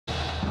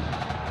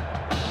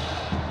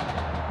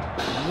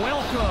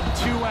Welcome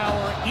to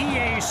our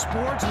EA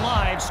Sports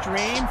live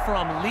stream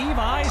from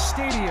Levi's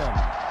Stadium,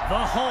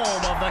 the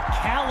home of the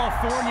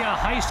California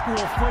High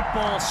School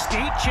Football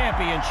State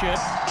Championship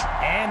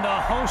and the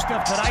host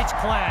of tonight's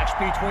clash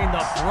between the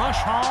Brush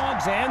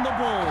Hogs and the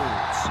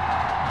Bulls.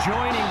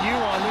 Joining you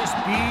on this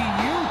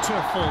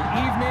beautiful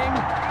evening,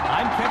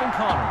 I'm Kevin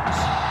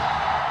Connors.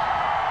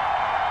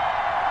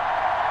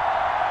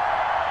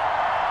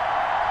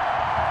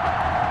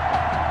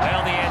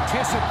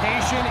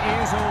 Anticipation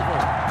is over.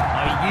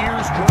 A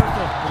year's worth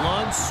of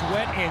blood,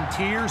 sweat, and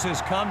tears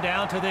has come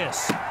down to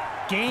this.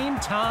 Game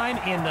time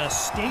in the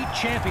state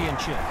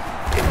championship.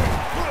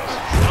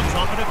 Comes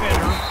off a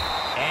defender,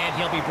 and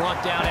he'll be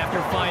brought down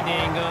after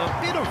finding a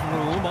bit of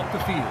room up the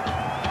field.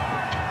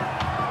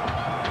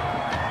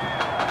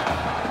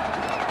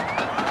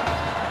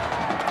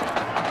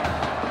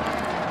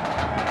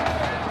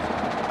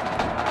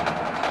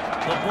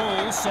 The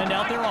Bulls send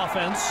out their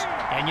offense.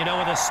 And you know,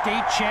 with a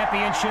state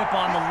championship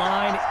on the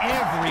line,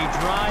 every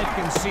drive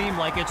can seem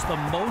like it's the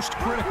most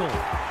critical.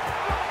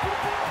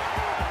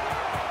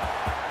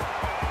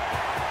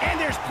 And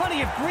there's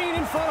plenty of green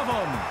in front of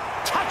them.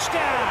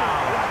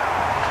 Touchdown!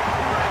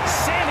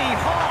 Sammy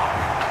Hawk,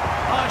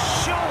 a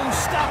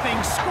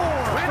show-stopping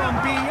score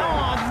from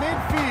beyond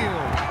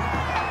midfield.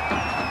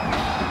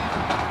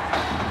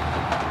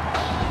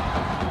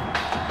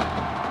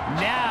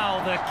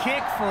 Now the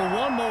kick for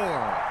one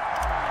more.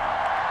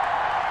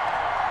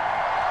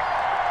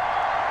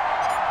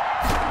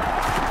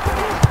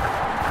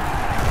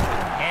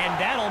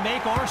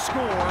 Make our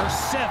score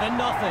 7-0.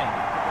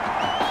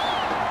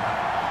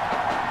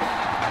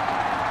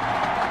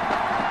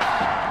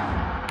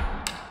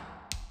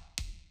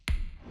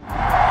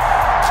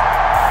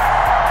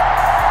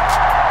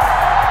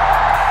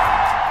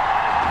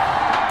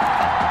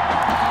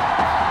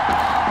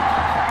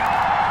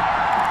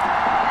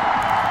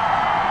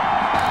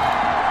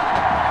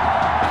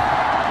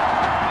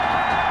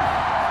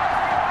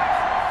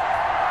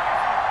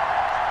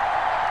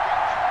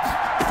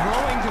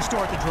 Throwing to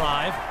start the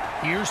drive.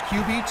 Here's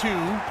QB2.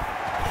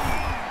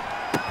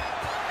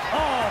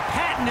 Oh,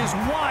 Patton is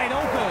wide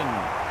open.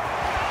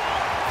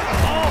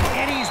 Oh,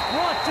 and he's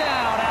brought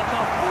down at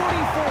the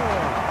 44.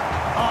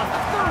 A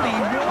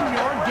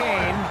 31-yard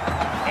gain,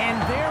 and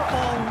they're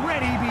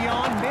already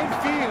beyond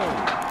midfield.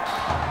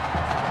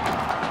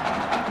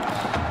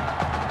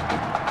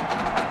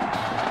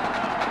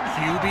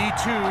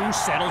 QB2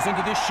 settles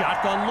into this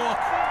shotgun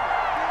look.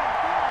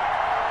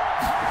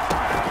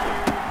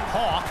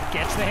 Hawk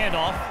gets the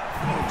handoff.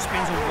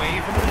 Spins away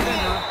from the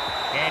defender,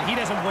 and he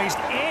doesn't waste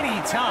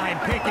any time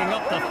picking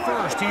up the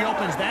first. He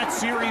opens that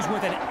series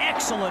with an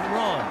excellent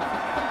run.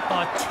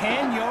 A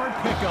 10-yard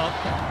pickup,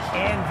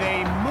 and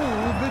they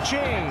move the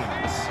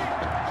chains.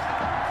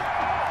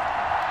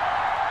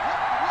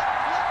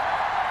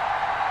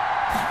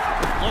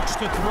 Looks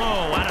to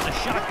throw out of the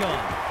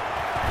shotgun.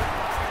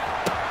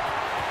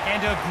 And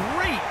a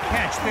great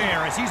catch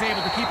there as he's able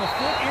to keep a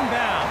foot in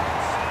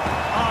bounds.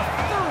 A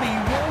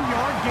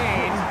 31-yard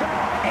gain,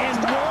 and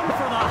one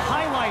for the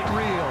highlight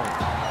reel.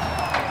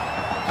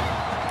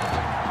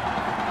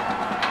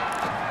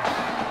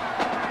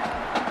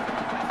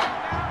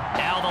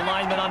 Now the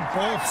linemen on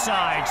both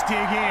sides dig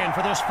in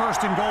for this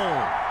 1st and goal.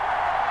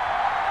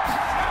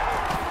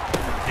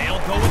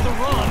 They'll go with the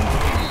run.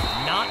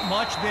 Not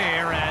much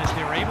there as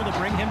they're able to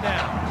bring him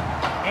down.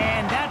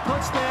 And that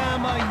puts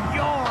them a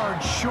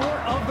yard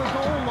short of the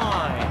goal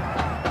line.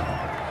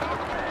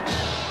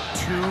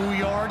 2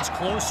 yards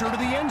closer to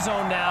the end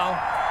zone now.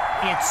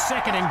 It's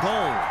 2nd and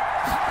goal.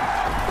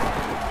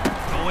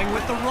 Going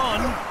with the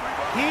run.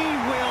 He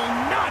will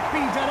not be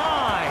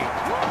denied.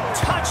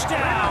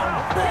 Touchdown,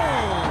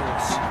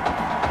 Bulls!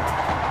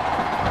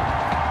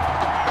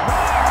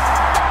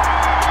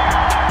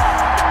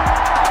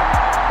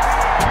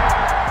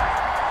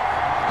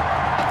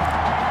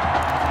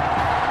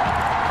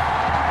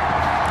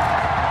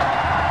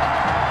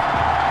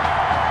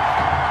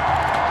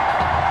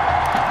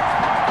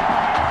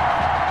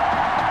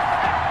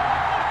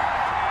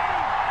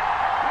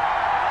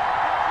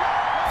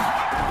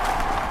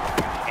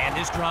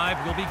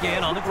 Drive will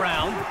begin on the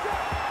ground.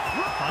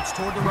 Cuts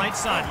toward the right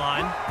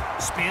sideline.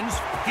 Spins.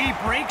 He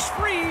breaks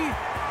free.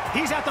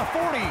 He's at the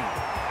 40,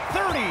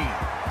 30,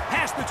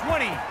 past the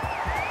 20.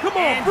 Come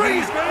on,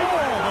 freeze, man!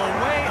 All the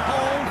way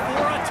home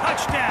for a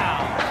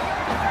touchdown.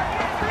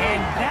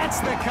 And that's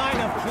the kind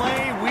of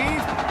play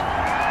we've...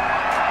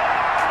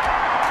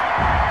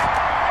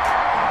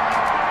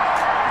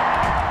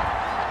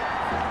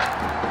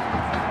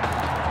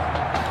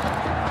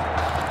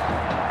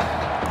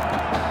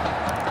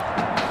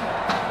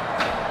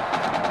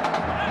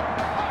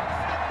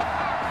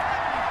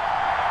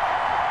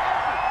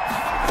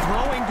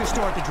 to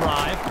start the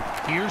drive.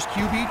 Here's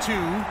QB2.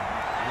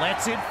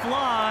 Lets it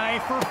fly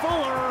for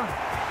Fuller.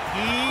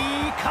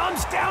 He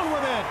comes down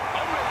with it.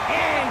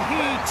 And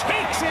he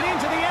takes it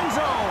into the end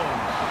zone.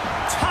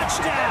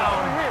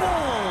 Touchdown,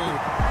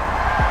 Bulls!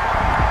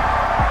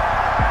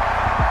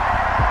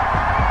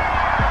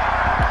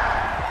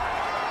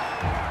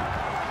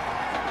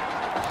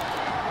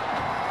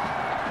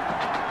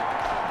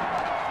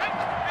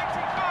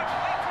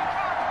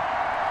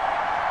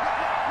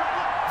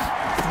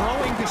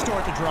 to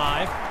start the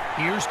drive.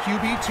 Here's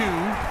QB2.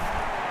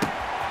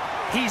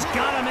 He's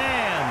got a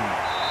man.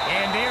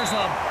 And there's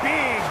a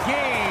big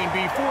gain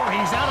before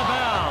he's out of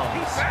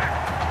bounds.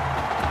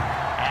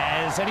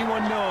 As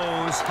anyone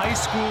knows, high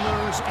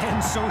schoolers and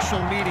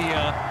social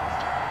media,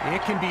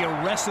 it can be a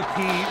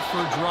recipe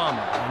for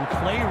drama. And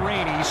Clay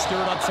Rainey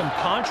stirred up some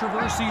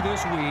controversy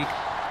this week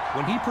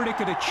when he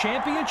predicted a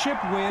championship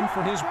win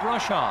for his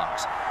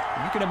Brushhogs.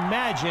 You can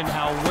imagine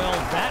how well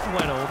that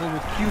went over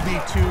with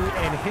QB2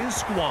 and his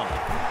squad.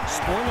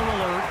 Spoiler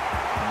alert,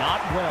 not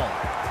well.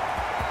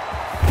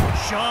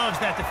 Shoves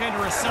that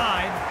defender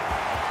aside.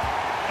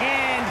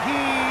 And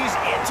he's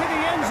into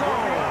the end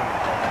zone.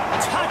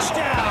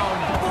 Touchdown,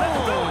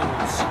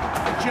 Bulls!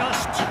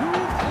 Just 2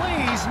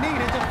 plays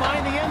needed to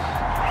find the end.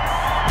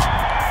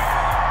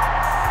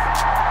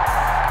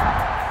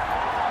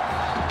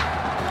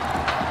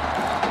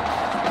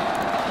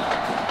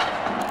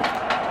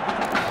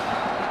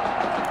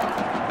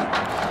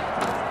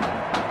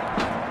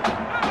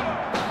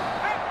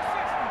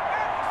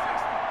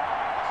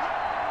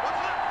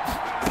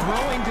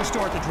 Throwing to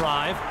start the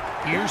drive.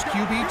 Here's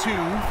QB2.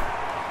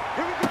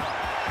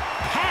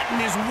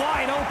 Patton is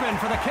wide open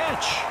for the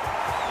catch.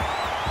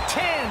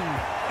 10,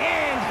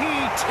 and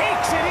he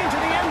takes it into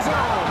the end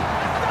zone.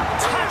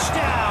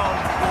 Touchdown,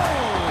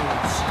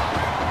 Bulls!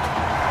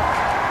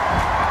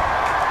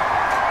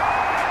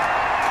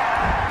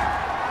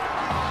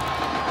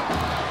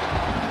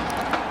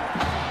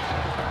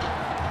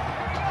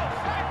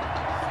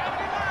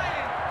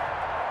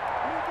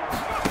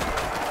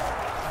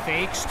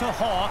 Fakes to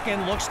Hawk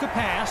and looks to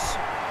pass.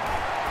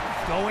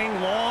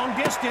 Going long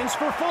distance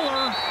for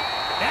Fuller.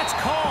 That's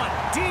caught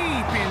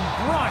deep in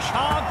Brush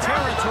Hog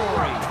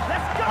territory.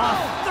 A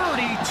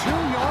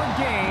 32-yard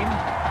gain,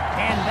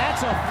 and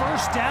that's a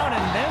first down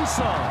and then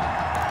some.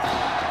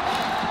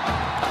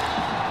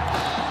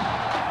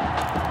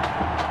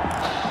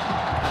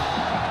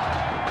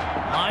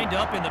 Lined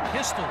up in the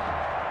pistol.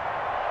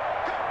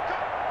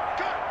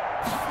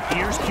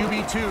 Here's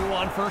QB2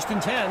 on 1st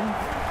and 10.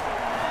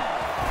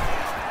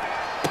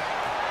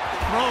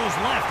 Throws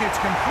left, it's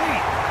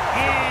complete.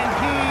 And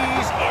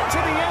he's into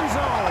the end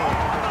zone.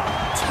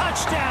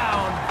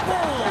 Touchdown,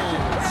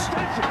 Bulls!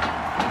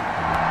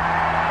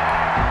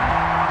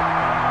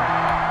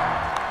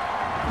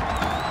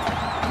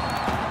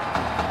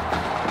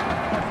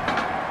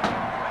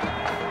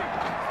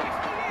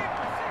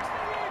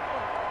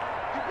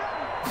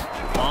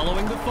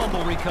 Following the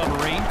fumble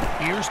recovery,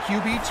 here's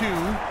QB2.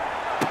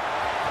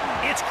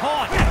 It's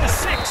caught at the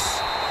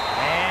 6.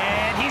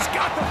 And he's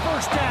got the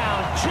first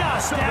down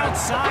just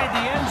outside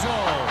the end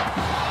zone.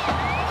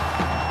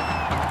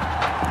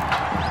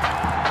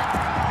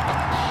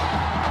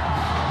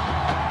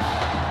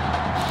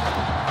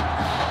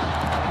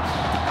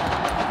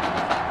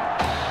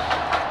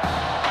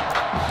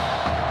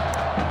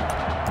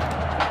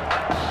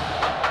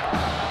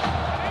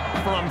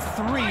 From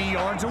 3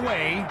 yards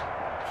away,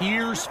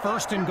 here's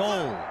 1st and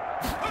goal.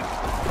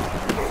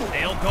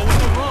 They'll go with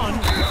the run.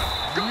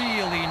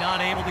 Really not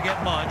able to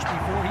get much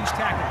before he's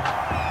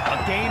tackled. A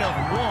gain of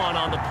 1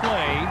 on the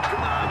play,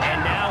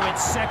 and now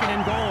it's 2nd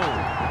and goal.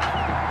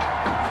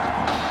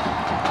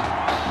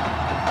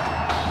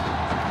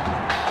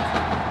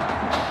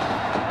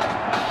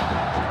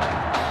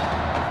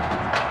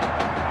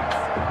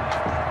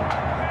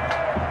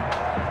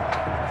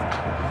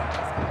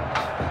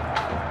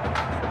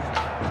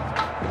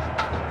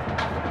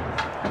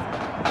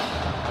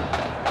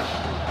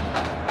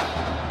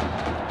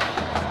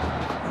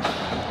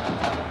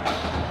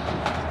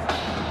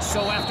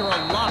 So after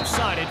a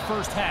lopsided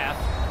first half,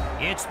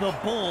 it's the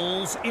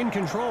Bulls in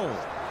control.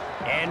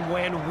 And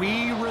when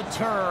we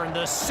return,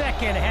 the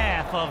second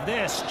half of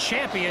this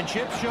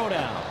championship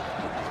showdown.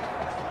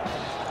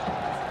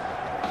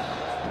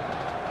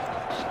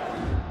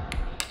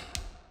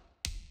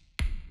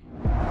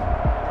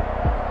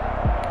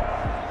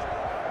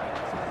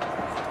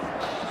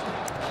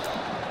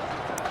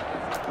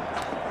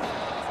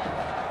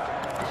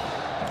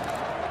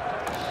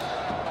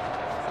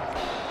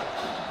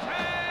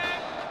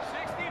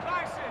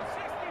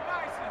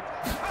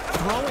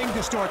 Throwing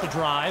to start the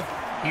drive.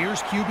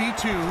 Here's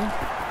QB2.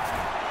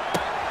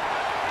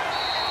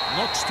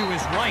 Looks to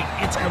his right.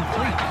 It's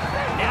complete.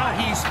 Now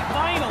he's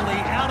finally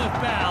out of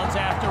bounds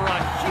after a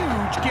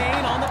huge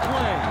gain on the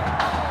play.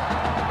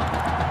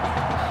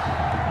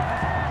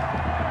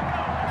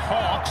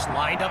 Hawks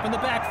lined up in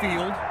the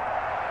backfield.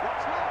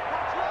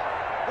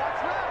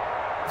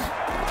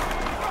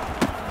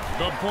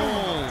 The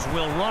Bulls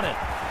will run it.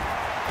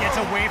 Gets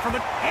away from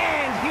it,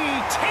 and he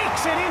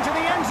takes it into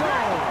the end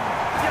zone.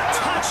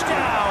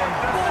 Touchdown,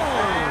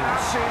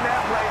 Bulls!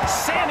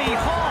 Sammy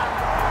Hawk.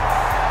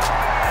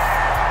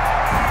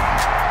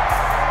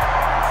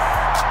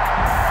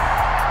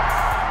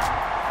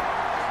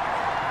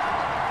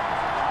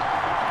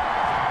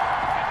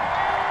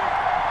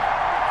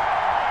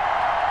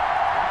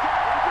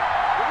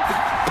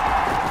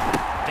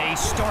 They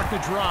start the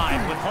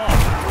drive with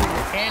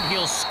Hawk, and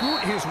he'll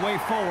scoot his way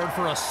forward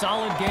for a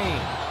solid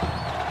gain.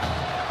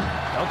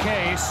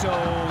 Okay, so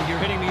you're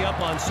hitting me up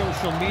on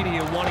social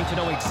media wanting to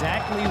know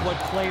exactly what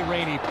Clay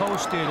Rainey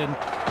posted, and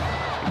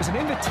it was an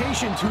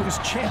invitation to his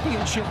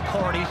championship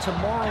party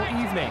tomorrow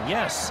evening.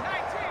 Yes,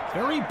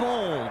 very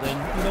bold,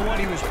 and you know what?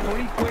 He was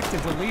pretty quick to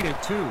delete it,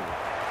 too.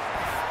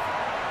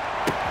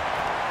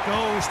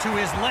 Goes to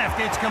his left.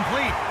 It's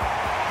complete.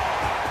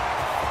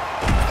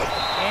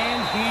 And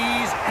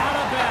he's out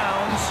of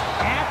bounds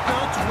at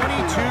the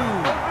 22.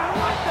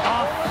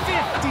 A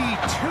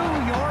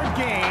 52-yard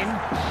gain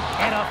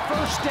and a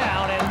first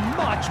down and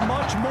much,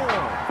 much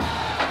more.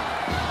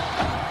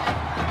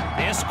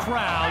 This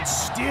crowd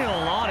still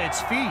on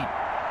its feet.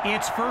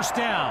 It's first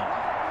down.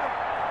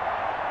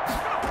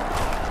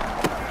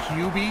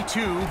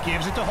 QB2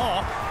 gives it to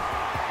Hawk.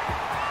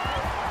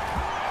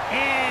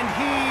 And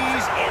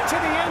he's into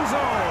the end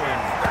zone.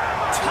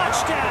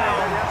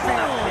 Touchdown,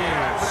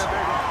 Bulls.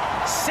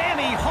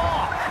 Sammy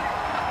Hawk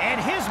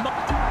and his...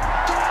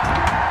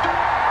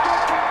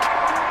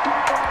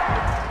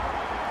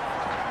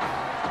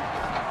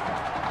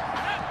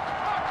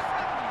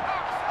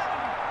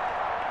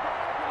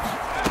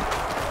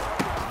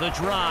 The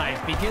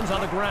drive begins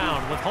on the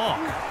ground with Hawk.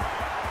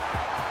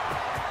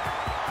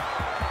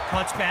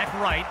 Cuts back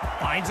right,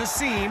 finds a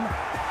seam.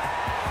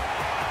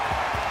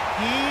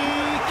 He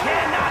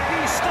cannot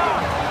be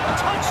stopped.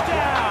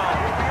 Touchdown!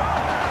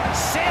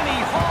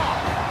 Sammy Hawk.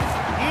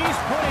 He's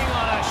putting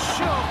on a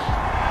show.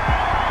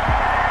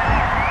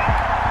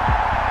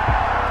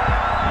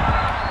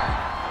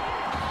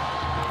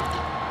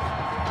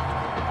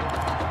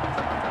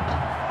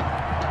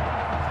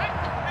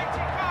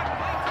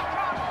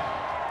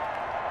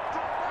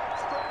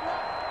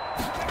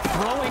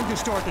 Throwing to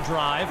start the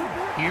drive.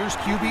 Here's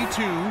QB2.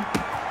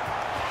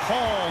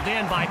 Hauled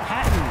in by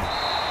Patton.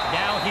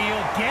 Now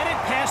he'll get it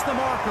past the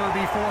marker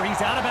before he's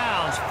out of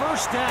bounds.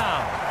 First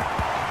down.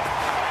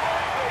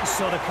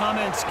 So the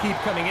comments keep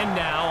coming in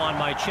now on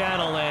my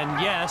channel, and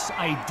yes,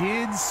 I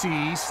did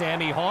see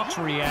Sammy Hawk's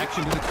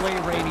reaction to the Clay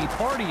Rainey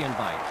party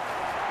invite.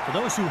 For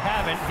those who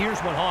haven't,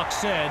 here's what Hawk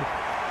said.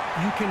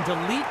 You can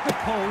delete the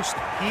post.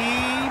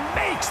 He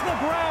makes the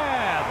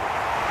grab.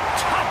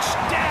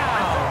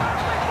 Touchdown!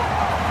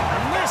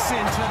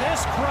 Listen to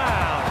this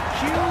crowd.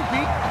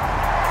 QB...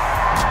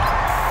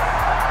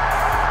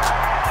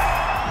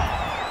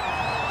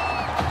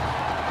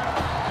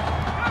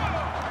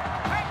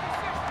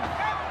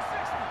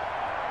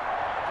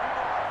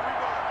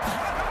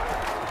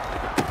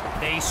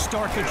 They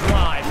start the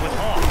drive with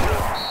Hawk,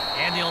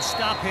 and they'll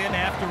stop him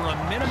after a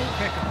minimal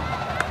pickup.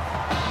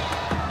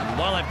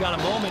 While I've got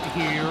a moment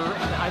here,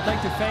 I'd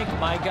like to thank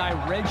my guy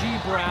Reggie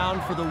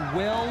Brown for the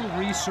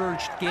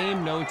well-researched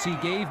game notes he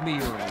gave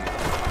me earlier.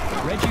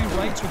 Reggie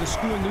writes for the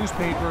school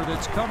newspaper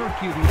that's covered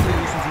QB2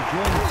 since he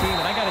joined the team,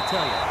 and I got to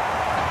tell you,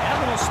 that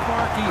little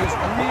Sparky has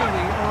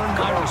really earned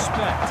my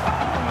respect.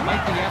 He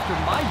might be after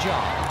my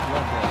job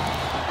one day.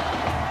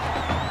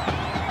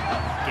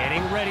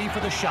 Getting ready for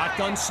the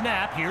shotgun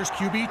snap. Here's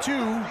QB2.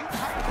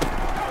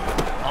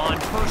 On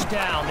first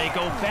down, they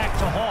go back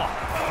to Hawk.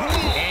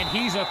 And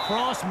he's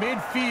across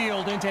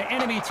midfield into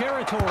enemy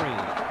territory.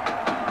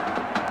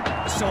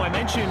 So I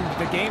mentioned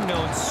the game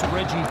notes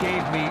Reggie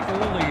gave me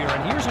earlier,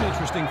 and here's an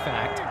interesting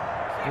fact.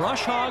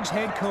 Rush Hogs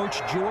head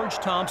coach George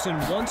Thompson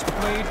once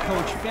played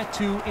Coach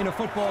Fetu in a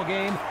football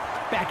game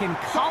back in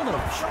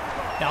college.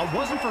 Now, it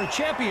wasn't for a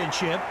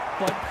championship,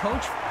 but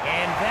Coach...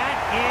 And that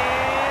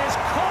is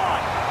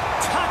caught!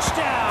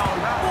 Touchdown,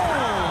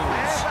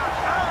 Bulls!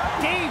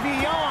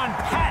 Davion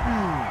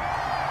Patton.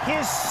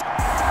 His...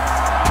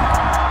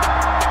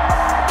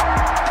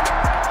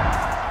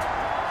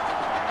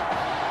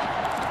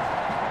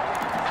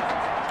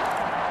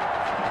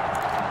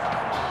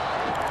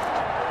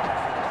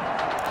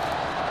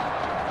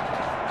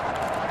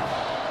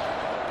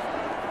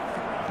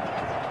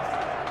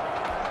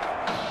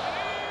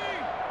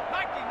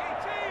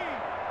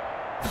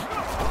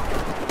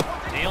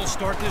 They'll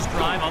start this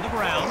drive on the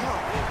ground.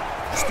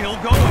 Still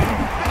going,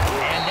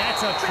 and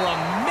that's a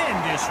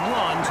tremendous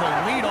run to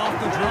lead off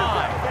the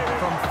drive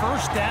from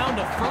first down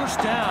to first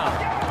down.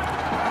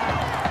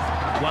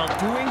 While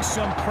doing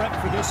some prep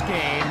for this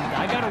game,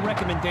 I got a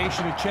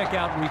recommendation to check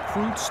out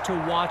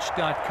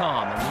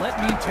recruitstowatch.com, and let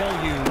me tell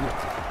you,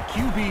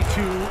 QB2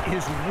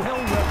 is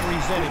well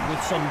represented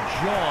with some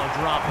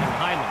jaw-dropping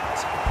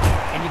highlights.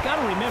 And you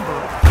got to remember,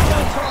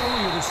 until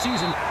earlier this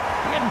season,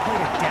 he hadn't played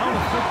a down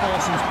of football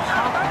since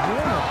Pop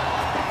Warner.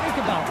 Think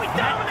about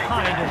that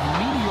kind of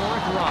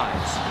meteoric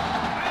rise.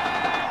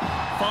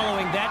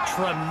 Following that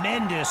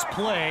tremendous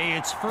play,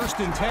 it's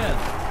 1st and 10.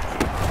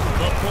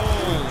 The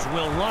Bulls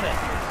will run it.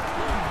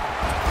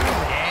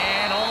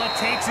 And all it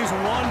takes is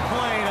one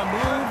play to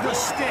move the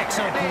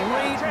sticks. A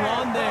great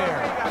run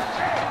there.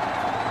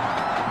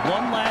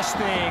 One last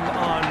thing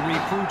on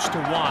Recruits to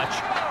Watch.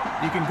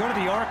 You can go to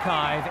the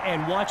archive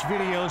and watch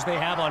videos they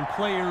have on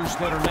players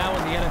that are now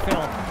in the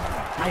NFL.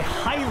 I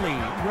highly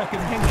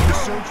recommend you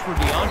search for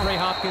DeAndre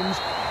Hopkins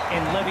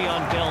and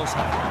Le'Veon Bell's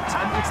highlights.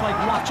 It's like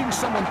watching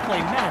someone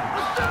play Madden.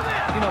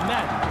 You know,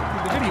 Madden,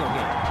 the video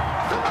game.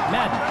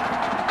 Madden.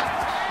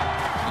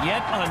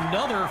 Yet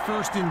another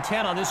 1st and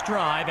 10 on this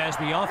drive as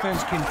the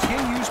offense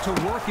continues to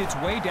work its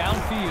way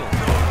downfield.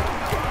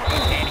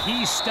 And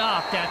he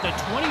stopped at the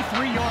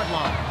 23-yard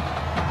line.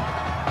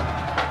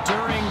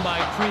 During my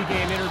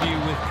pregame interview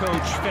with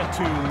Coach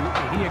Fetu,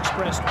 he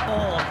expressed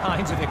all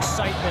kinds of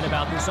excitement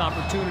about this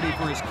opportunity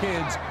for his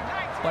kids.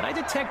 But I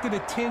detected a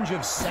tinge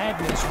of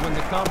sadness when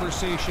the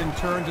conversation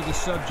turned to the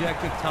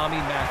subject of Tommy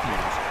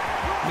Matthews.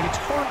 I mean,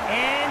 it's hard.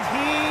 And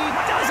he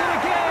does it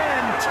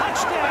again!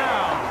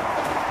 Touchdown!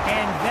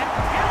 And that...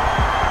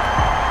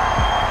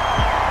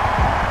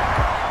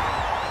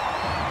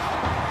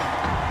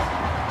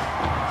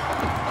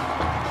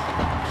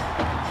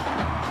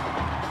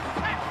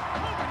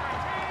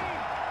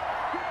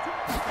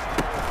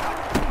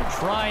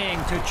 Trying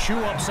to chew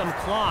up some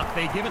clock.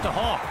 They give it to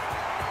Hawk.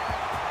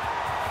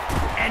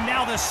 And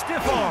now the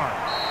stiff arm.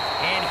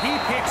 And he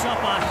picks up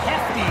a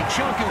hefty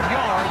chunk of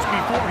yards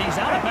before he's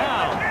out of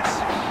bounds.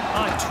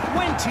 A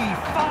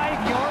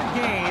 25-yard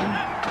gain,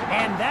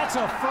 and that's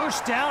a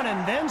 1st down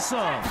and then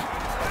some.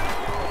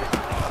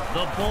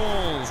 The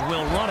Bulls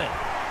will run it.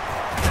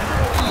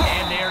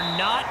 And they're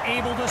not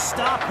able to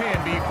stop him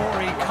before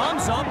he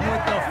comes up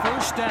with the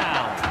 1st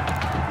down.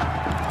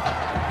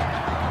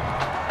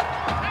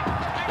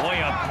 Boy,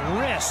 a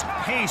brisk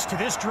pace to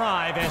this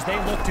drive as they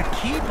look to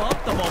keep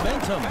up the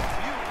momentum.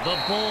 The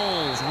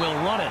Bulls will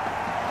run it.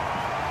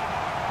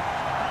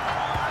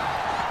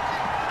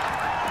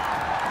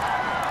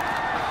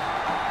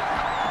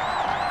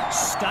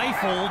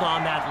 Stifled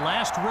on that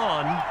last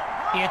run.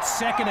 It's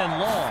 2nd and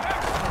long.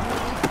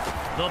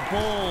 The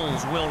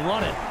Bulls will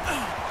run it.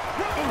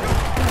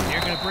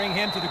 They're going to bring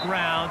him to the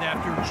ground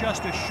after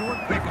just a short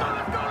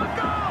pickup.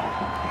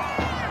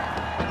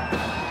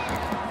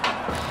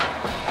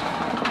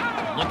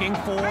 Looking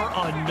for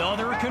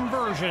another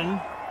conversion.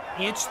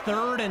 It's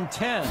 3rd and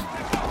 10.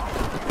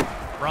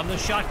 From the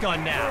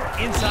shotgun now.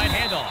 Inside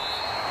handoff.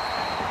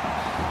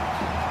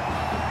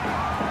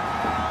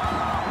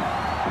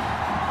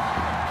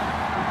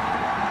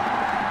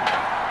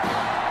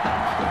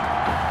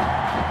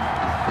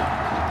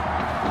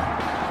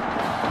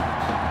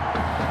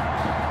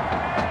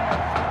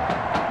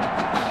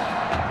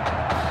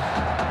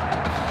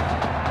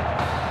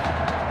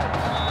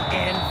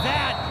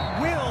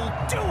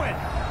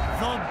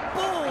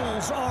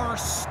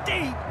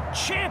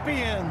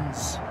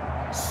 Champions.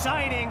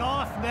 Signing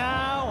off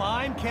now,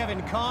 I'm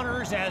Kevin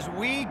Connors as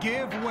we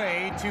give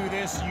way to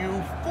this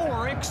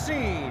euphoric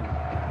scene.